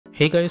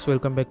Hey guys,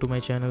 welcome back to my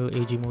channel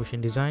AG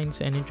Motion Designs,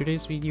 and in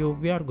today's video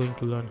we are going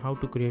to learn how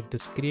to create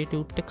this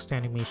creative text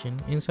animation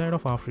inside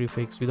of After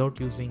Effects without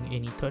using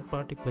any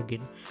third-party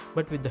plugin,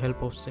 but with the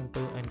help of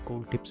simple and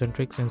cool tips and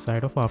tricks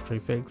inside of After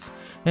Effects.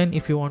 And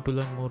if you want to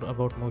learn more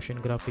about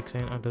motion graphics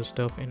and other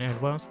stuff in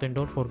advance, then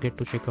don't forget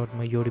to check out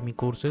my Udemy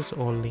courses.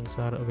 All links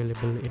are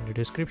available in the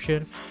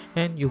description,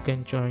 and you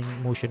can join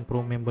Motion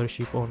Pro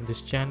membership on this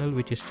channel,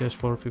 which is just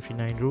for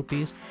 59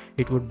 rupees.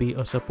 It would be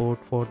a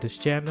support for this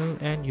channel,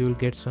 and you'll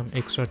get some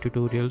extra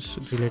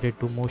tutorials related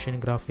to motion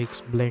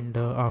graphics,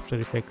 Blender, After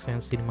Effects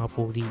and Cinema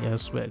 4D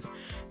as well.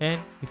 And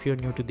if you're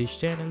new to this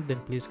channel, then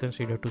please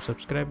consider to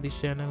subscribe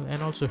this channel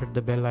and also hit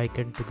the bell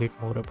icon to get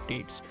more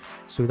updates.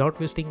 So without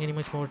wasting any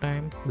much more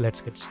time, let's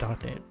get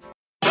started.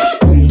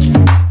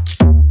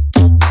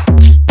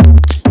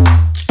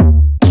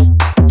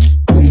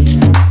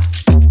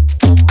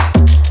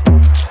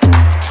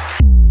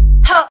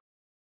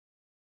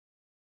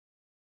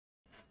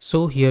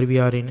 So here we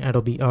are in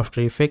Adobe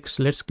After Effects.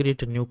 Let's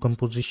create a new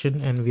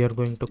composition and we are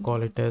going to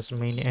call it as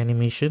main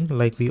animation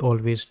like we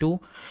always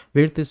do.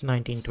 Width is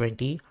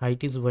 1920,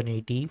 height is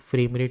 180,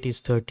 frame rate is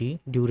 30,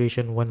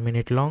 duration 1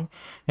 minute long,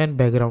 and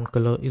background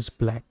color is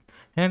black.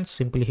 And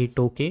simply hit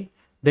OK.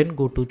 Then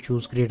go to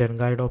choose grid and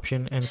guide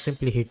option and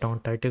simply hit on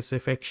title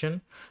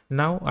section.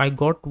 Now I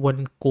got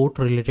one quote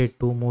related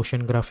to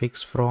motion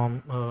graphics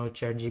from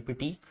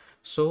ChatGPT.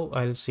 So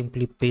I'll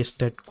simply paste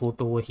that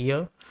quote over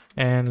here,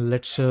 and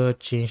let's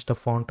change the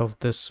font of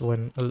this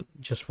one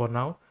just for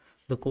now.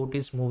 The quote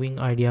is moving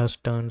ideas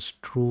turns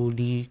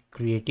truly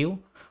creative.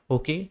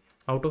 Okay,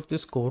 out of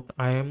this quote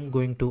I am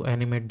going to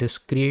animate this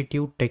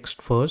creative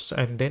text first,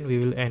 and then we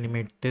will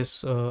animate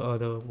this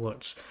other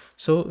words.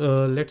 So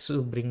let's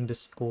bring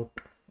this quote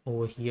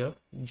over here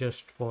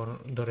just for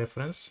the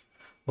reference.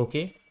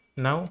 Okay,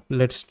 now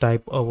let's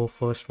type our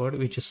first word,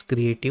 which is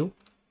creative.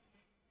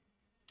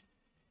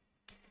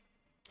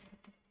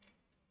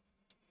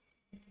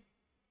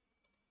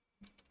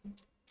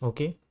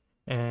 Okay,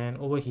 and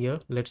over here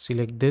let's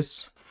select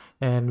this,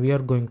 and we are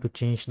going to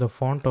change the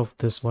font of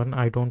this one.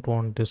 I don't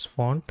want this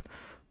font.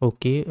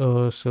 Okay,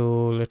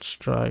 so let's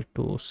try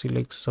to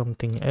select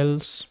something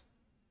else.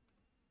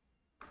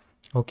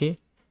 Okay,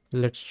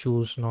 let's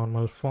choose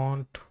normal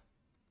font,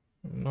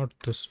 not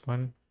this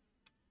one.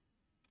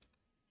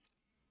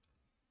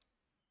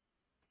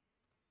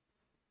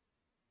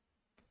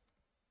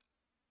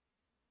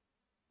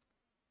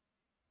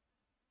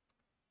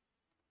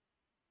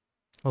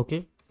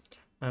 Okay,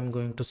 I'm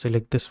going to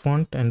select this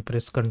font and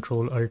press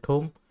Ctrl Alt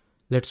Home.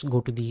 Let's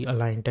go to the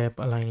Align tab,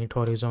 align it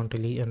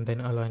horizontally and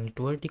then align it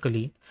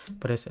vertically.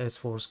 Press S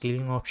for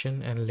scaling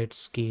option and let's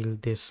scale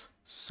this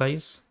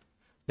size.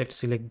 Let's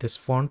select this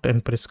font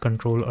and press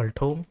Ctrl Alt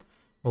Home.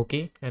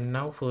 Okay, and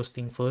now first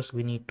thing first,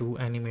 we need to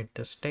animate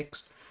this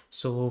text.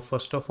 So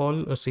first of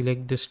all,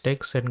 select this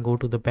text and go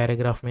to the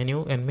paragraph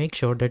menu and make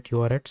sure that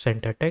you are at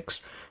center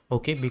text.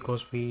 Okay,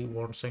 because we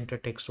want center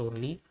text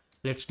only.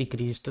 Let's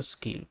decrease the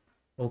scale.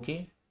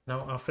 Okay,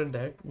 now after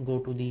that, go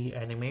to the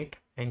animate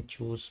and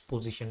choose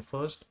position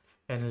first,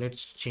 and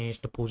let's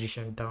change the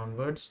position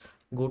downwards.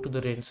 Go to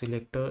the range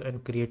selector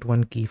and create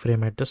one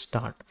keyframe at the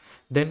start.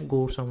 Then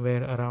go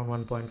somewhere around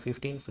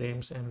 1.15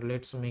 frames and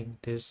let's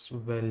make this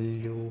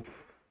value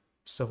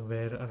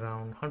somewhere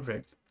around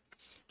 100.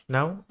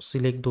 Now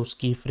select those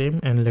keyframe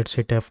and let's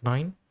hit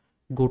F9.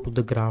 Go to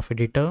the graph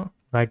editor,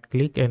 right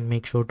click and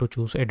make sure to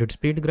choose edit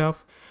speed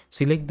graph.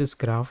 Select this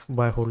graph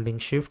by holding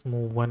shift,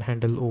 move one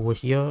handle over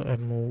here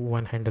and move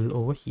one handle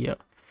over here.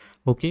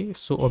 Okay,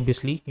 so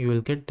obviously you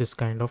will get this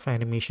kind of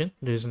animation.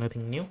 There is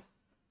nothing new.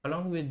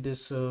 Along with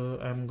this,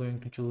 I'm going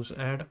to choose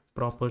add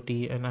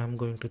property and I'm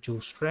going to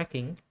choose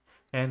tracking,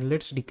 and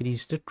let's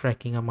decrease the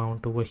tracking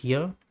amount over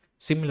here.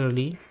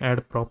 Similarly,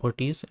 add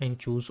properties and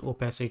choose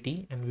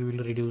opacity, and we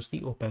will reduce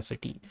the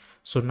opacity.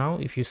 So now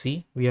if you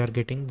see, we are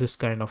getting this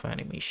kind of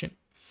animation.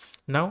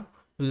 Now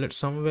let's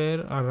somewhere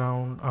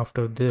around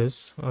after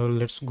this,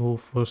 let's go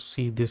first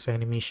see this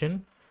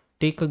animation.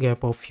 Take a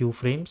gap of few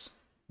frames.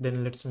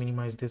 Then let's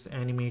minimize this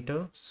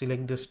animator,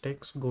 select this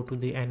text, go to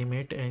the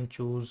animate and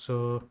choose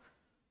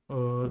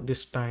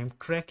this time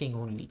tracking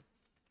only.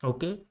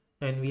 Okay,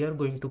 and we are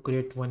going to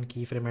create one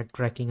keyframe at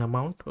tracking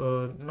amount,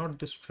 not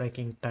this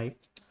tracking type.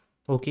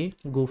 Okay,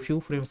 go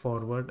few frame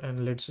forward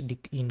and let's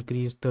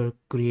increase the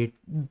create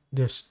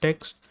this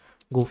text.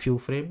 Go few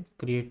frame,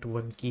 create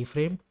one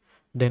keyframe,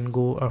 then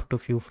go after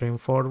few frame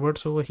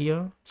forwards over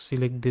here,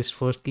 select this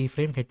first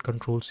keyframe, hit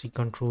Ctrl C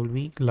Ctrl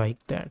V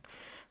like that.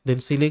 Then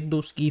select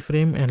those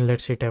keyframe and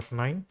let's hit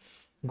F9.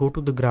 Go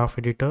to the graph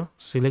editor,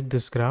 select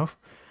this graph.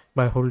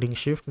 By holding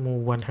shift,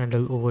 move one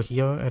handle over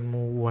here and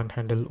move one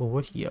handle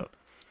over here.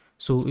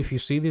 So if you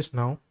see this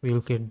now, we'll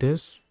get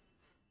this,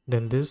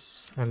 then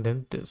this, and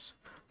then this.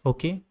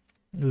 Okay,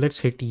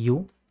 let's hit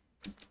U.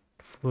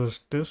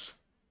 First this.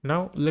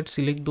 Now let's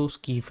select those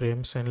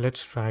keyframes and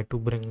let's try to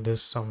bring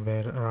this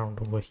somewhere around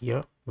over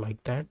here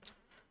like that.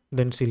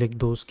 Then select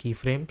those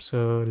keyframes.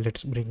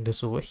 Let's bring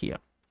this over here.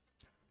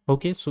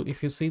 Okay, so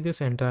if you see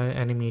this entire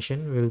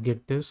animation, we'll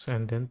get this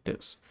and then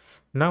this.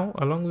 Now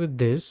along with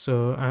this,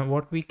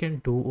 what we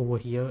can do over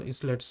here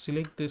is let's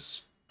select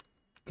this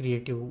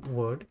creative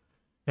word,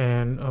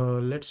 and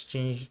let's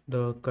change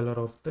the color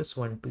of this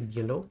one to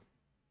yellow,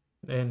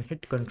 and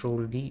hit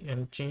Ctrl D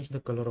and change the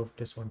color of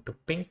this one to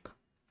pink.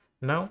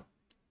 Now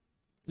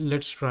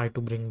let's try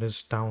to bring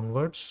this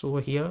downwards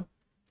over here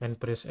and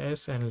press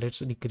S, and let's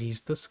decrease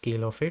the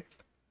scale of it,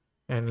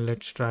 and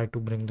let's try to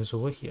bring this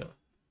over here.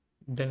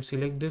 Then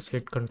select this,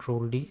 hit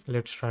Ctrl D,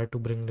 let's try to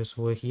bring this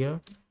over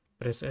here,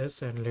 press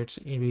S, and let's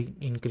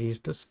increase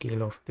the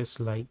scale of this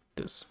like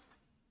this.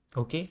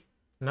 Okay,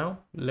 now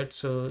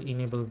let's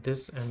enable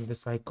this and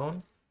this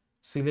icon.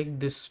 Select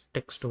this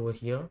text over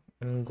here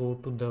and go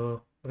to the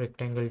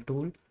rectangle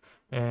tool,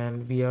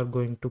 and we are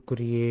going to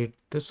create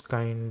this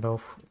kind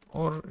of,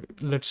 or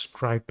let's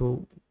try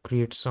to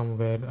create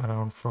somewhere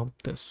around from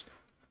this.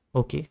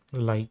 Okay,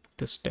 like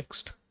this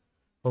text.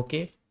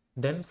 Okay,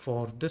 then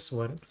for this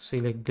one,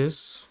 select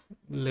this,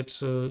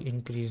 let's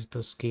increase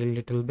the scale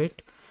little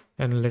bit,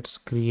 and let's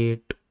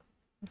create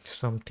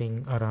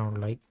something around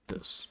like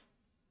this.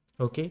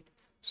 Okay,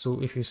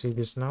 so if you see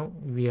this now,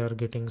 we are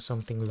getting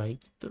something like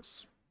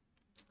this.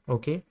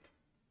 Okay,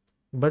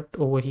 but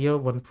over here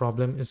one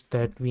problem is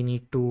that we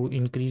need to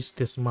increase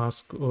this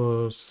mask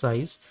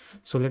size.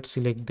 So let's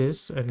select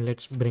this and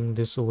let's bring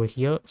this over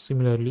here.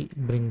 Similarly,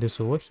 bring this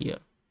over here.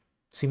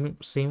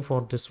 Same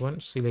for this one,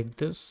 select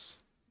this,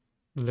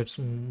 let's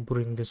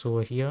bring this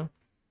over here,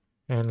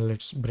 and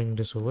let's bring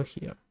this over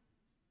here.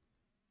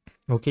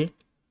 Okay,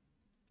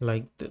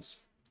 like this.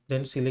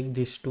 Then select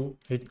these two,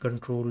 hit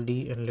Ctrl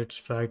D, and let's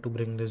try to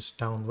bring this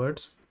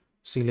downwards.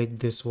 Select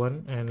this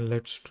one and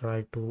let's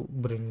try to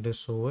bring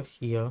this over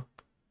here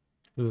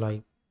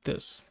like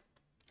this.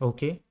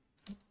 Okay,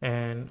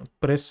 and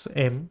press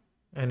M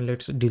and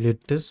let's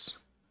delete this,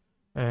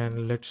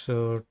 and let's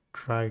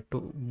try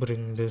to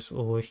bring this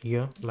over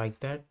here like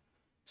that.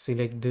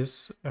 Select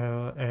this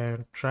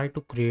and try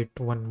to create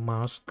one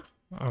mask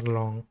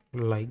along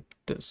like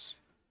this.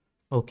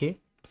 Okay,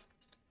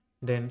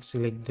 then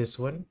select this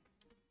one,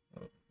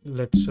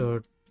 let's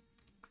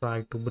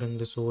try to bring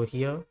this over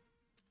here,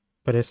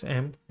 press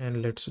M,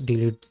 and let's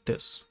delete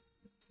this.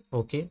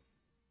 Okay,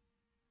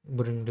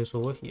 bring this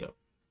over here,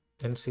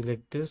 then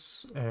select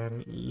this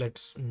and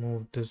let's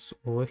move this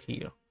over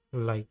here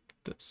like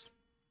this.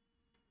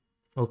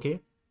 Okay,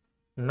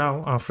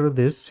 now after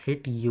this,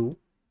 hit U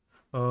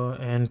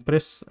and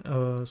press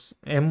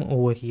M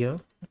over here,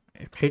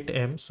 hit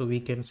M so we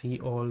can see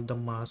all the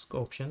mask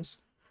options,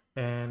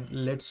 and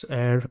let's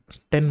add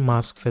 10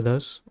 mask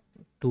feathers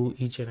to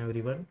each and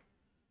every one.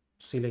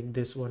 Select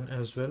this one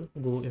as well,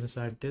 go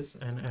inside this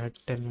and add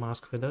 10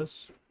 mask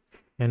feathers,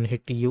 and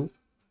hit U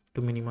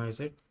to minimize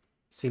it.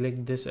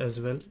 Select this as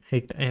well,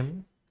 hit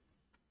M,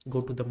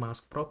 go to the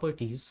mask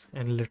properties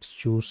and let's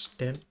choose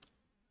 10.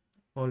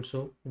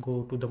 Also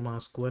go to the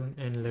mask one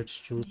and let's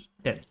choose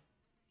 10.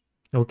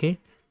 Okay,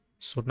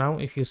 so now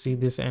if you see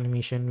this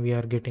animation, we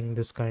are getting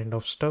this kind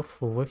of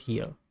stuff over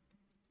here.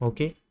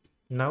 Okay,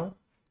 now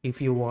if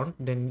you want,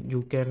 then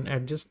you can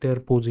adjust their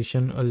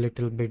position a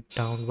little bit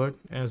downward,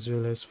 as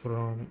well as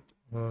from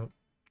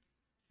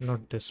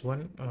not this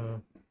one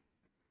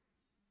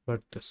but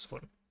this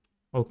one.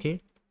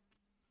 Okay,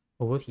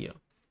 over here.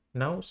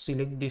 Now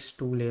select these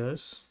two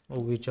layers,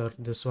 which are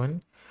this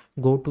one.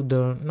 Go to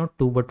the, not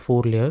two but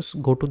four layers,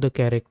 go to the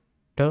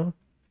character,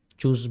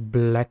 choose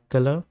black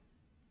color,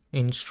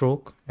 in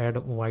stroke add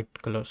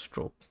white color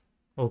stroke.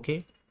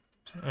 Okay,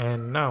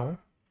 and now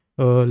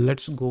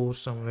let's go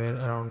somewhere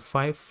around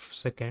 5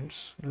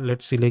 seconds.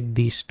 Let's select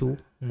these two,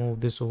 move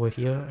this over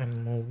here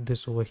and move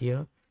this over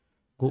here,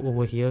 go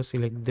over here,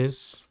 select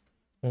this,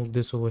 move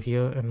this over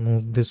here and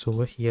move this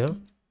over here.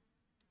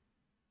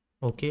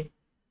 Okay,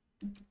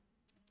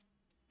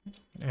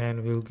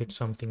 and we'll get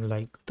something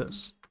like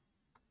this.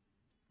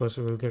 First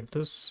we'll get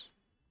this,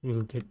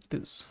 we'll get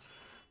this.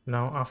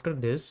 Now after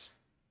this,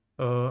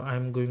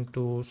 I'm going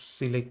to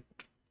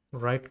select,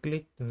 right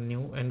click,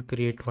 new, and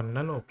create one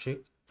null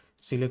object.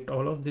 Select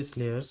all of these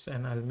layers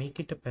and I'll make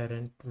it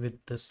apparent with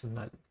this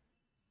null.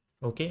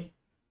 Okay,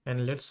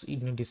 and let's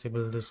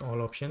disable this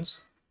all options.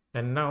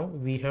 And now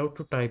we have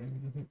to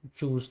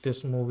choose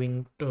this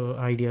moving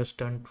ideas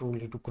turn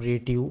truly to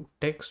creative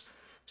text.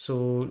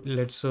 So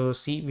let's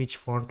see which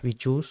font we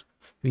choose.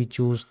 We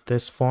choose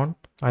this font.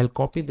 I'll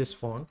copy this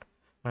font.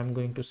 I'm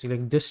going to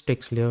select this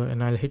text layer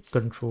and I'll hit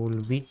Ctrl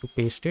V to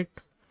paste it,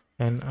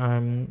 and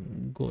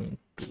I'm going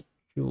to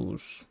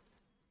choose,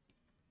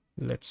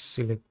 let's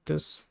select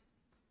this.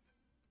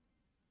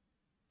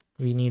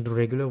 We need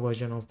regular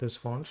version of this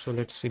font, so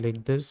let's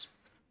select this,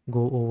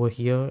 go over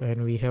here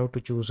and we have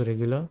to choose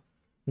regular.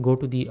 Go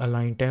to the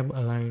align tab,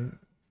 align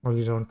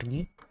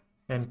horizontally,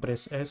 and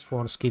press S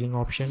for scaling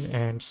option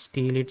and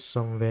scale it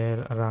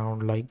somewhere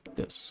around like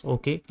this.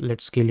 Okay,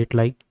 let's scale it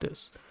like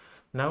this.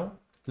 Now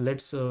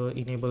let's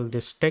enable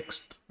this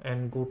text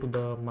and go to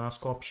the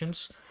mask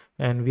options,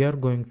 and we are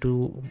going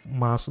to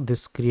mask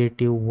this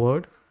creative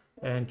word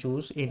and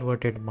choose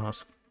inverted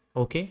mask.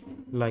 Okay,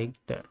 like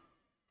that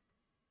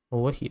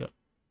over here.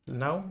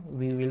 Now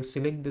we will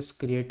select this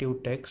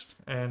creative text,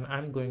 and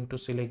I'm going to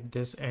select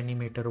this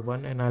animator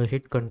one, and I'll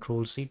hit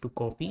Control C to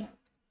copy.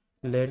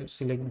 Let's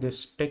select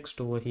this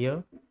text over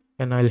here,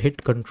 and I'll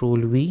hit Control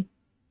V,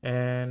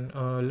 and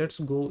let's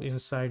go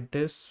inside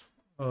this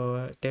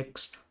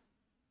text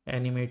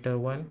animator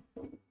one,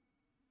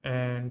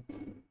 and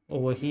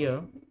over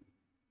here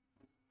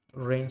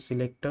range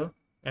selector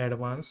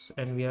advanced,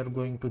 and we are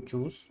going to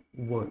choose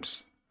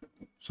words.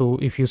 So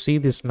if you see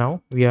this,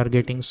 now we are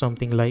getting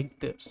something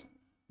like this.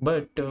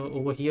 But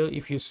over here,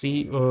 if you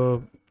see,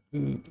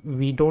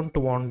 we don't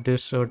want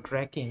this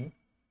tracking.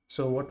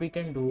 So what we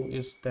can do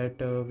is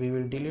that we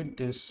will delete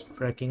this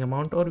tracking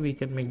amount, or we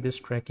can make this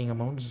tracking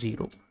amount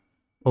 0.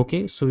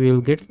 Okay, so we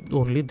will get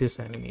only this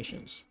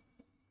animations.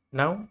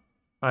 Now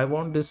I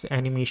want this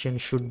animation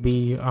should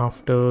be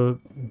after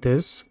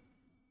this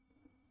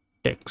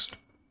text.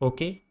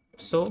 Okay,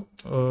 so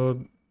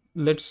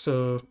let's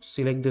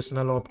select this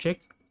null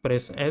object,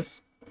 press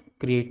S,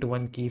 create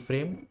one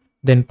keyframe,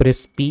 then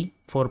press P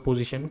for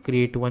position,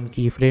 create one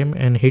keyframe,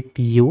 and hit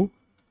U.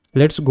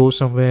 Let's go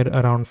somewhere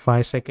around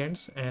 5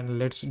 seconds, and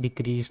let's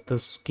decrease the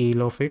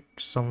scale of it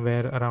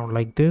somewhere around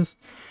like this,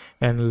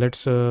 and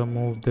let's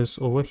move this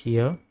over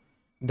here,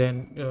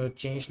 then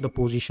change the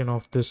position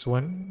of this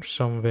one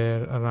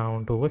somewhere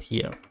around over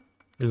here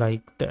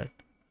like that.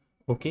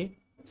 Okay,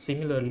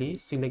 similarly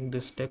select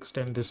this text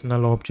and this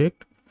null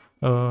object,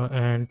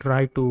 and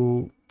try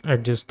to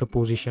adjust the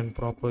position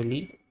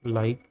properly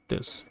like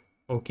this.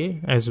 Okay,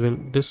 as well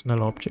this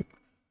null object.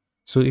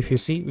 So if you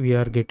see, we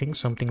are getting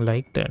something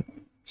like that.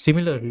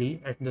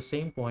 Similarly, at the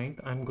same point,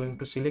 I'm going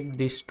to select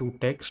these two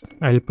text.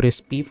 I'll press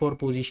P for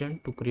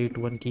position to create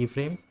one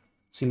keyframe.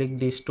 Select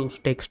these two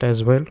text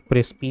as well,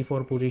 press P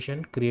for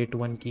position, create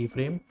one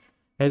keyframe,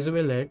 as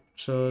well as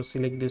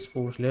select these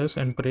 4 layers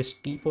and press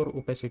T for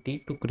opacity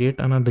to create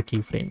another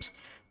keyframes.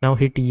 Now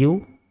hit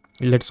U.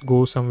 Let's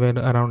go somewhere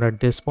around at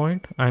this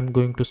point. I'm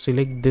going to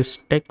select this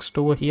text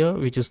over here,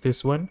 which is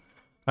this one.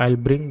 I'll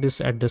bring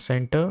this at the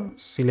center,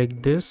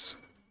 select this,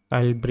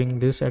 I'll bring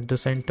this at the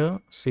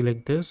center,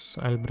 select this,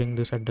 I'll bring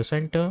this at the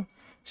center,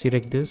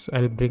 select this,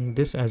 I'll bring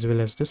this as well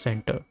as the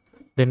center.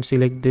 Then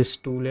select these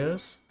 2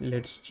 layers.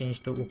 Let's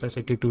change the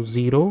opacity to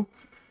 0.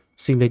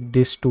 Select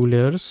these 2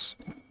 layers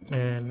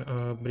and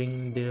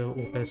bring the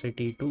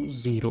opacity to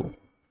 0.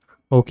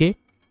 Okay,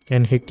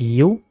 and hit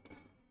U.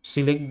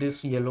 Select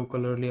this yellow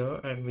color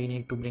layer, and we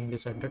need to bring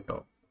this at the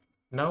top.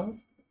 Now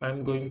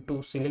I'm going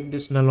to select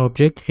this null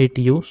object, hit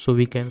U, so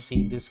we can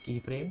see this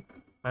keyframe.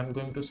 I'm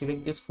going to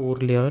select this 4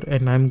 layer,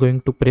 and I'm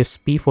going to press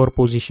P for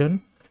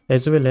position,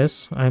 as well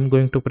as I'm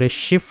going to press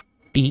Shift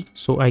T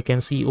so I can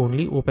see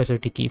only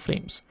opacity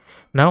keyframes.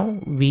 Now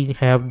we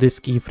have this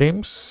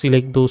keyframes.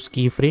 Select those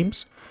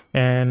keyframes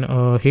and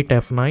hit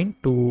F9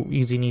 to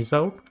ease in ease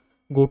out.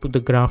 Go to the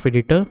graph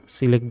editor,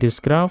 select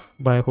this graph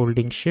by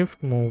holding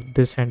shift, move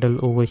this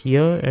handle over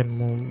here and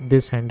move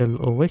this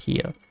handle over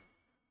here.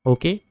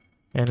 Okay,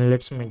 and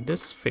let's make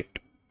this fit.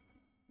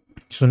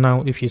 So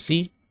now if you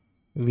see,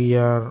 we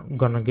are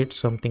gonna get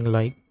something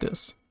like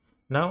this.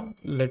 Now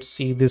let's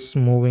see this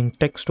moving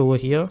text over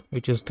here,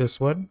 which is this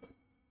one.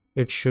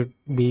 It should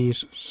be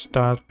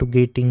start to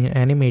getting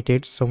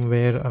animated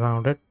somewhere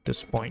around at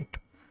this point.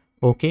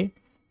 Okay,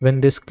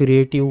 when this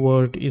creative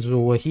word is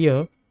over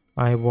here,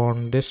 I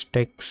want this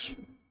text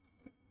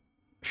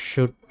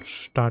should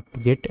start to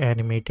get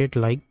animated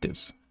like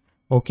this.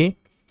 Okay,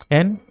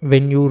 and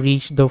when you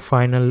reach the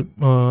final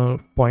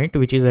point,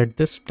 which is at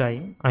this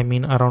time, I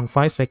mean around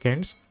 5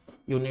 seconds,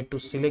 you need to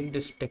select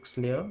this text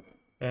layer,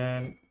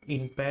 and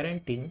in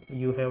parenting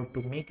you have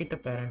to make it a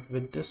parent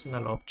with this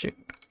null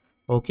object.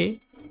 Okay,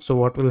 so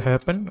what will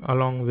happen,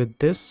 along with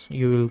this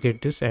you will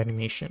get this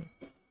animation.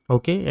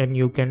 Okay, and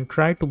you can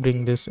try to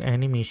bring this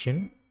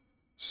animation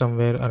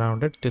somewhere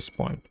around at this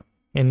point,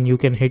 and you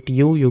can hit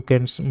U. You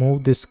can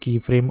move this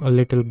keyframe a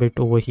little bit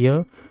over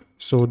here,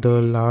 so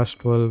the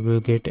last one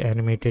will get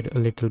animated a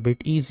little bit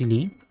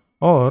easily.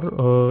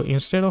 Or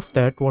instead of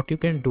that, what you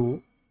can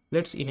do,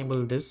 let's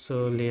enable this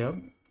layer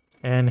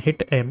and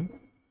hit M,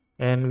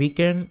 and we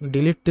can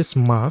delete this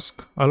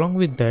mask. Along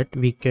with that,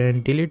 we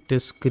can delete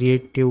this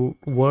creative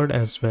word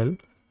as well.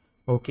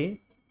 Okay,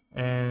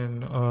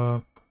 and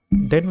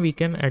then we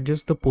can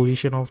adjust the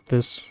position of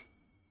this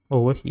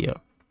over here.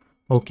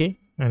 Okay,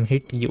 and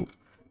hit U.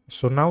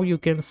 So now you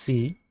can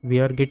see we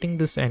are getting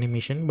this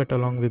animation, but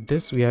along with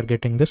this we are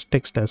getting this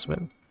text as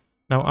well.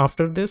 Now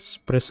after this,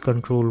 press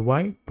Ctrl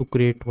Y to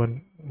create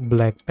one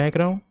black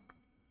background,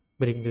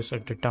 bring this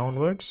at the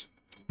downwards,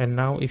 and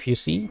now if you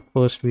see,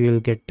 first we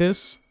will get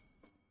this,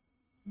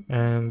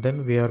 and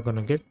then we are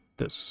gonna get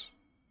this.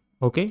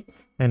 Okay,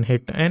 and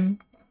hit N,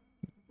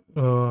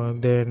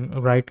 then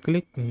right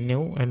click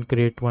new and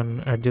create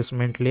one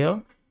adjustment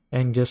layer,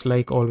 and just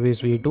like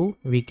always we do,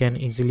 we can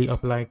easily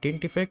apply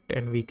tint effect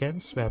and we can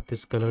swap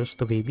these colors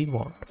the way we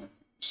want.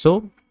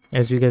 So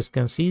as you guys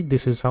can see,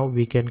 this is how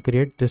we can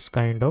create this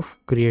kind of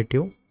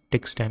creative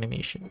text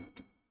animation.